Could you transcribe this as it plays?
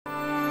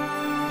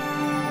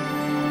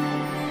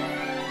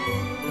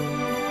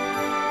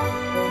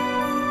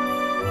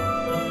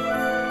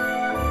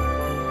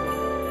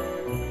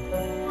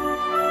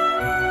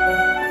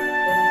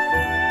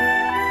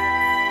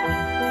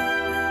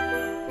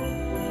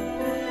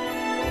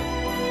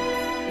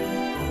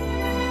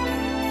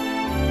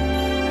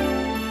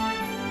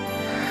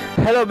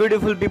Hello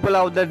beautiful people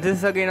out there, this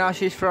is again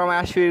Ashish from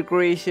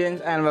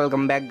ashvircreations and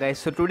welcome back guys.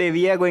 So today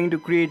we are going to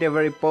create a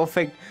very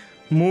perfect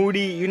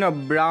moody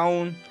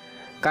brown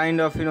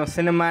kind of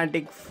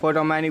cinematic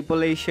photo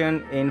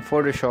manipulation in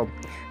Photoshop.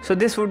 So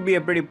this would be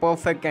a pretty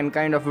perfect and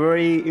kind of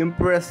very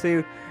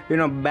impressive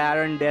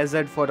barren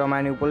desert photo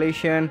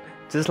manipulation,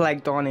 just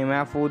like Tony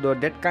Mahfood or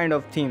that kind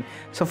of theme.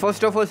 So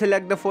first of all,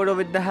 select the photo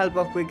with the help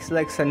of quick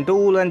selection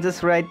tool and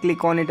just right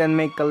click on it and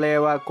make a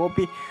layer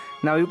copy.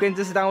 Now you can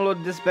just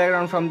download this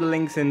background from the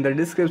links in the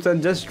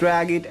description. Just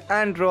drag it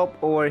and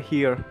drop over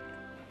here.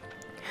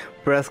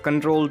 Press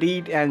Ctrl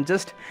D and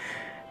just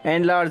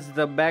enlarge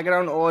the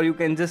background, or you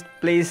can just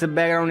place the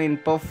background in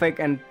perfect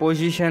and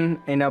position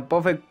in a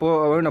perfect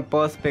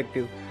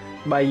perspective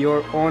by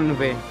your own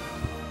way.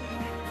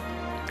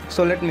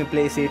 So let me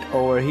place it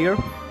over here.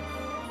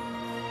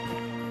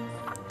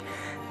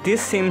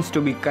 This seems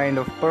to be kind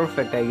of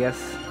perfect, I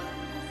guess.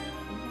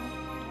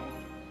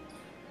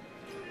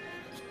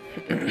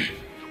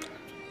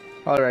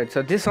 Alright,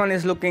 so this one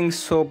is looking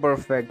so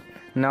perfect.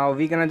 Now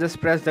we're gonna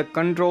just press the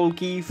Control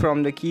key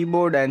from the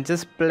keyboard and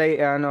just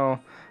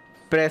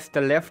press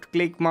the left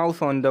click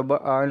mouse on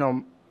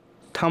the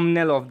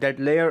thumbnail of that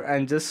layer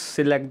and just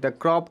select the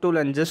crop tool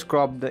and just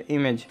crop the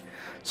image.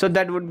 So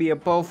that would be a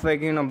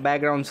perfect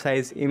background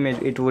size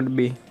image it would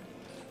be.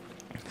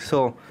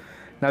 So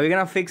now we're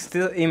gonna fix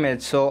the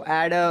image. So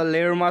add a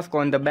layer mask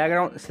on the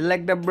background,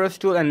 select the brush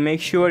tool and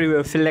make sure you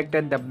have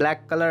selected the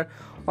black color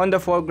on the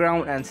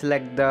foreground and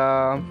select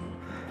the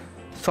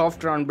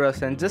soft round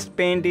brush and just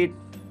paint it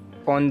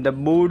on the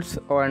boots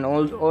or and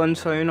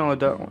also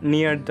the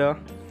near the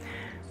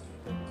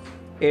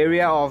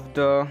area of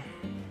the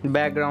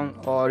background,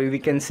 or we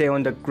can say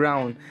on the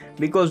ground,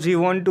 because we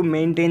want to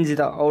maintain the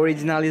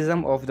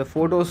originalism of the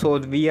photo. So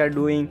we are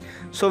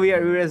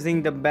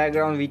erasing the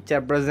background which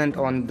are present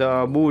on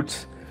the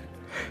boots.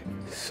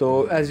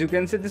 So as you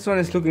can see, this one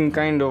is looking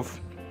kind of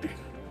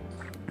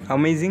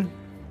amazing.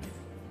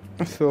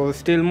 So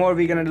still more,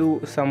 we're gonna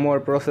do some more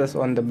process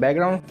on the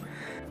background.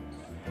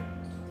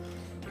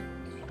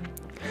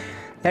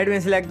 Let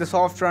me select the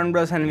soft round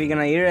brush and we're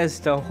gonna erase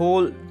the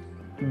whole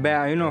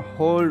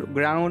whole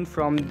ground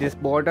from this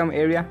bottom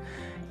area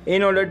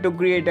in order to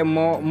create a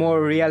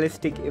more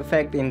realistic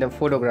effect in the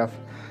photograph.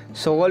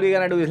 So all we're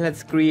gonna do is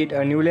let's create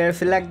a new layer.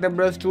 Select the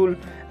brush tool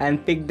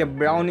and pick the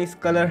brownish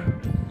color.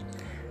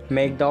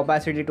 Make the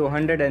opacity to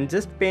 100 and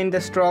just paint the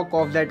stroke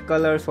of that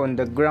colors on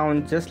the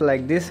ground just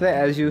like this way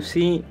as you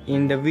see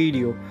in the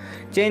video.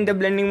 Change the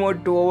blending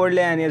mode to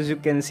overlay and as you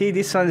can see,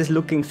 this one is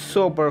looking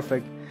so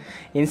perfect.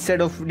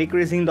 Instead of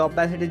decreasing the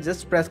opacity,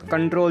 just press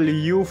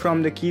Ctrl U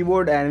from the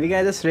keyboard and we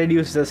can just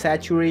reduce the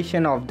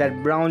saturation of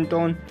that brown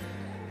tone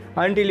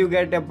until you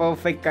get a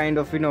perfect kind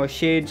of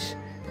shades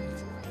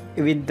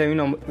with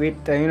the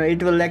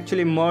it will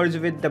actually merge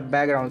with the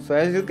background. So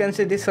as you can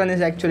see, this one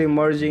is actually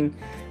merging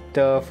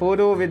the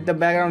photo with the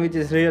background, which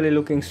is really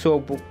looking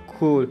so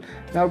cool.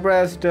 Now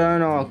press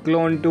the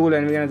clone tool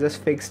and we're gonna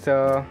just fix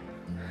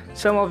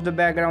some of the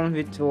background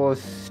which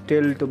was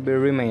still to be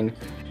remained.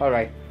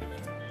 Alright,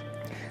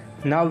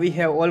 now we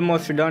have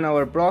almost done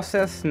our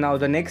process. Now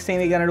the next thing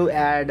we're gonna do,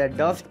 add a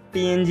dust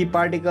PNG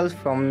particles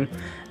from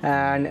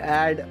and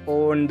add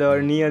on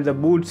the near the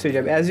boot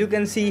setup. As you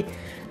can see,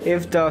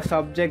 if the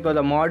subject or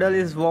the model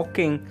is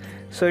walking,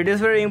 so it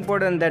is very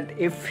important that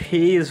if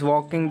he is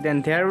walking,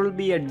 then there will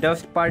be a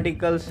dust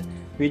particles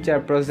which are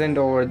present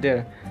over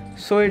there.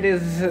 So it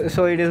is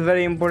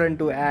very important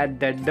to add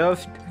that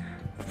dust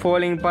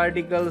falling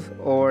particles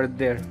over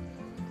there.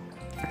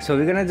 So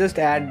we're gonna just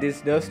add this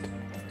dust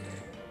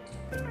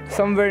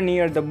somewhere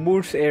near the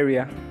boots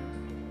area,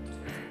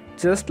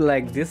 just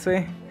like this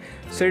way.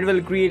 So it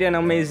will create an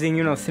amazing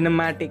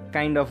cinematic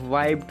kind of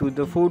vibe to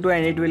the photo,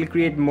 and it will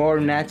create more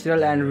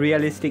natural and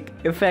realistic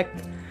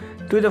effect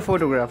to the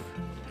photograph.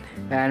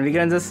 And we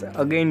can just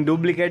again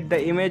duplicate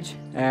the image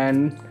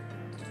and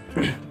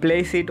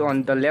place it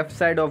on the left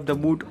side of the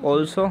boot,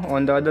 also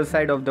on the other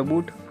side of the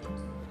boot.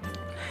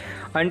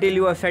 Until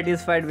you are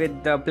satisfied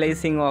with the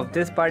placing of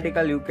this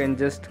particle, you can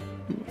just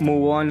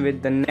move on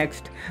with the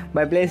next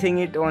by placing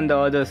it on the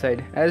other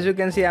side. As you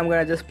can see, I'm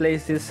gonna just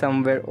place this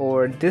somewhere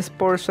over this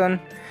portion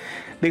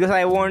because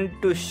I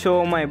want to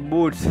show my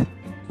boots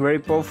very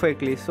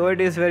perfectly. So it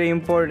is very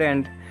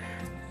important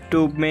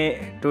to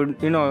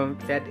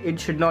that it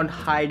should not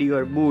hide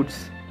your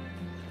boots.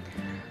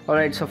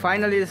 Alright, so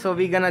finally, so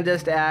we're gonna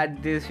just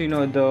add this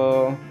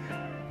the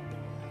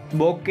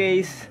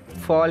bokehs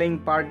falling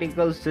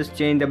particles. Just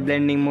change the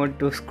blending mode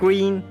to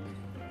screen.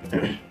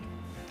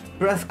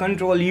 Press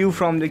Ctrl U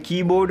from the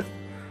keyboard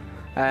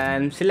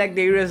and select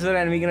the eraser,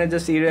 and we're gonna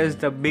just erase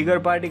the bigger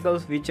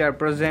particles which are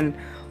present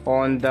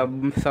on the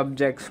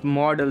subject's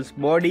model's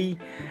body,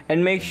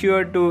 and make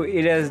sure to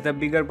erase the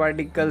bigger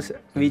particles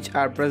which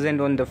are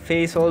present on the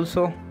face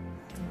also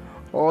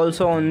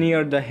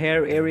near the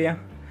hair area,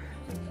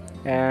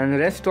 and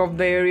rest of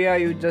the area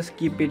you just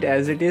keep it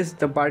as it is,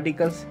 the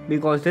particles,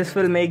 because this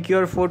will make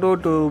your photo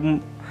to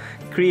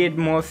create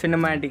more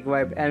cinematic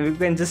vibe. And we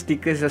can just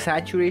decrease the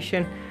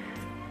saturation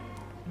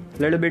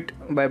little bit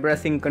by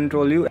pressing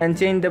Ctrl U and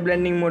change the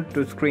blending mode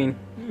to screen.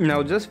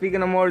 Now just we're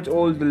gonna merge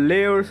all the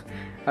layers.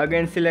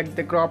 Again select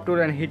the crop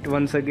tool and hit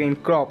once again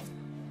crop.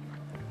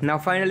 Now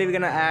finally we're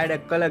gonna add a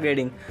color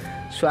grading.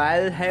 So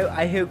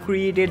I have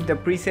created the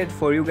preset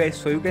for you guys,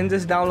 so you can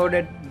just download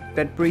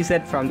that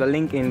preset from the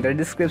link in the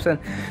description,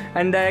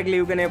 and directly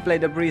you can apply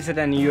the preset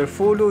and your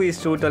photo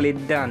is totally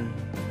done.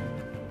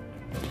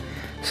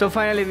 So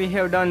finally we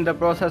have done the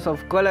process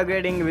of color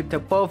grading with a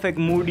perfect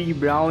moody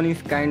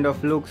brownish kind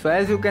of look. So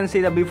as you can see,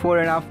 the before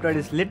and after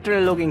is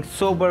literally looking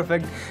so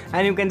perfect,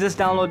 and you can just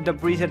download the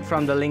preset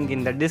from the link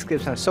in the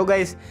description. So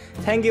guys,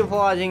 thank you for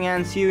watching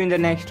and see you in the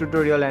next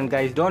tutorial. And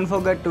guys, don't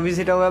forget to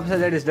visit our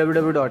website, that is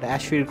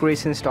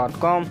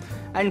www.ashvircreations.com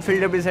and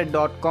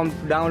filterpreset.com to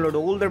download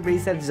all the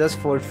presets just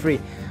for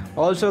free.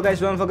 Also guys,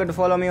 don't forget to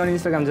follow me on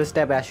Instagram, just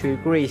type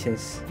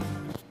ashvircreations.